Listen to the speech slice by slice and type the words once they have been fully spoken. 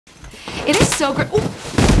It is so great.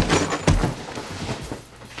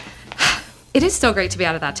 It is so great to be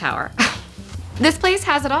out of that tower. This place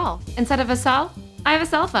has it all. Instead of a cell, I have a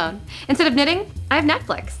cell phone. Instead of knitting, I have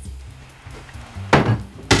Netflix.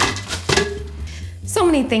 So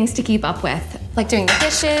many things to keep up with, like doing the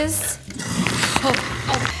dishes.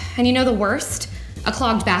 And you know the worst? A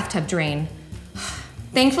clogged bathtub drain.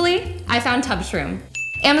 Thankfully, I found TubShroom,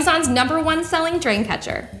 Amazon's #1 selling drain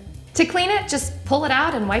catcher. To clean it, just pull it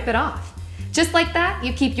out and wipe it off. Just like that,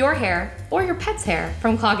 you keep your hair, or your pet's hair,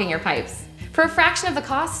 from clogging your pipes. For a fraction of the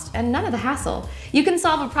cost and none of the hassle, you can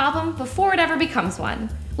solve a problem before it ever becomes one,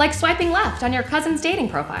 like swiping left on your cousin's dating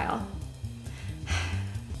profile.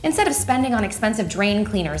 Instead of spending on expensive drain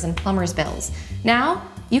cleaners and plumber's bills, now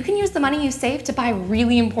you can use the money you save to buy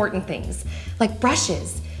really important things, like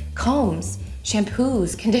brushes, combs,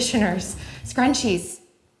 shampoos, conditioners, scrunchies.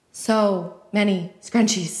 So many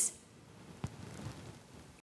scrunchies.